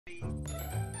My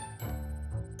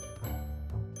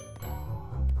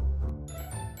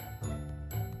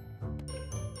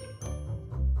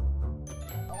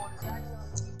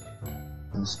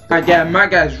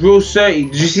guy's real 30.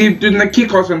 Did you see him doing the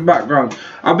kickouts in the background?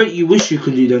 I bet you wish you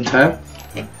could do them, Ty.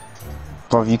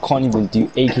 Bro, you can't even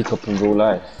do a kick up in real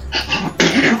life.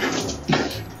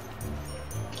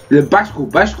 The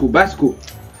bicycle.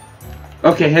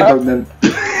 Okay, head on then.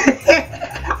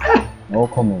 No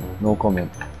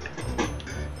comment.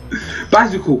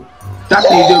 Bicycle. That's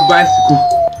how you do a bicycle.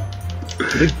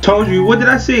 Told you, what did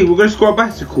I say? We're gonna score a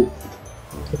bicycle.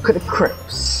 Look at the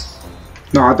crepes.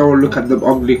 No, I don't want to look at the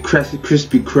ugly,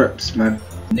 crispy crepes, man.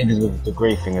 Niggas with the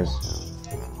grey fingers.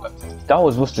 That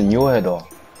was worse than your head, though.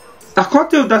 I can't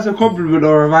tell if that's a compliment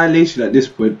or a violation at this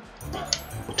point.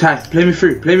 Ty, play me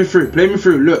through.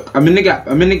 Look, I'm in the gap.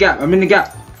 I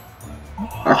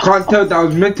can't tell if that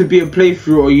was meant to be a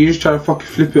playthrough or you just trying to fucking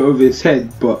flip it over his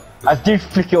head, but... I did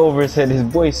flick it over his head, his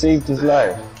boy saved his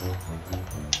life.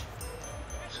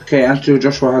 It's okay, Anthony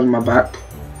Joshua has my back.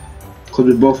 Because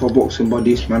we both are boxing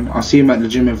buddies, man. I see him at the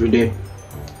gym every day.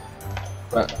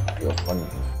 Right, you're funny.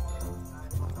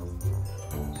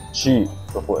 Shoot,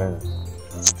 before ends.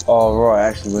 Oh right,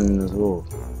 actually winning as well.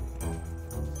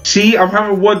 See, I'm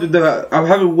having word with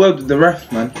the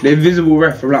ref, man. The invisible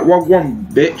ref. I'm like,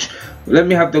 1-1, bitch. Let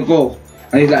me have the goal.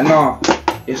 And he's like, nah.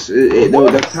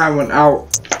 The time went out.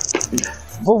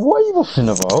 But what are you waffling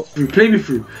about? Play me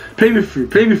through.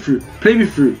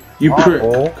 You prick.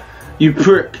 You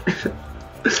prick.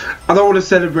 I don't want to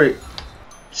celebrate.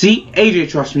 See, AJ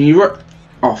trust me.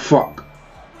 Oh fuck.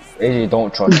 AJ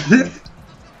don't trust me.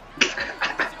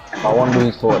 I wonder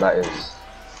whose thought that is.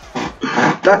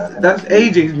 That's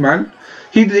AJ's, man.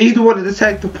 He the one that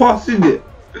decided to pass, isn't it?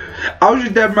 I was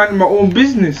just that man in my own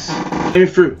business. Play me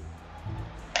through.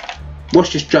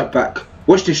 Watch this drop back.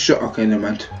 Watch this shot. Okay, never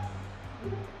mind.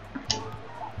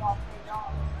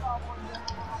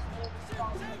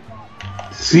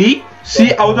 See,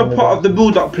 I was a part of the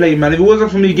build-up play, man. If it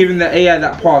wasn't for me giving the AI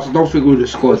that pass, I don't think we would have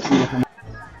scored.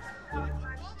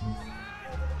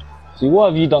 See, what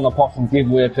have you done apart from give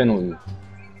away a penalty?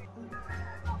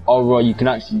 Oh right, you can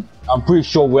actually... I'm pretty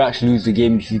sure we'll actually lose the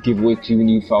game if you give away too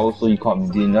many fouls, so you can't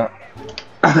be doing that.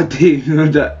 I didn't know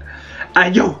that.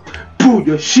 And yo, bro,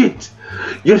 you're shit.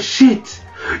 You're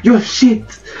gonna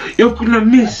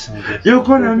miss.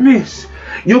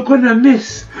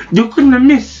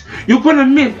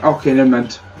 Okay, never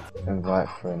mind. Invite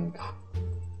friend.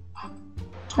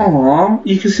 Aww,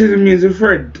 you consider me as a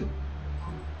friend.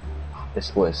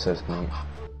 That's what it says, mate.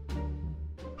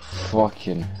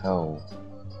 Fucking hell.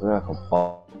 You're like a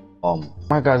bum.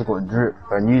 My guy's got drip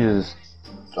and you just...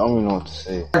 I don't even know what to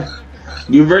say.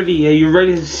 You ready? Yeah, you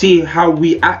ready to see how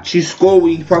we actually score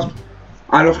when you pass?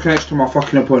 I lost connection to my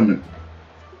fucking opponent.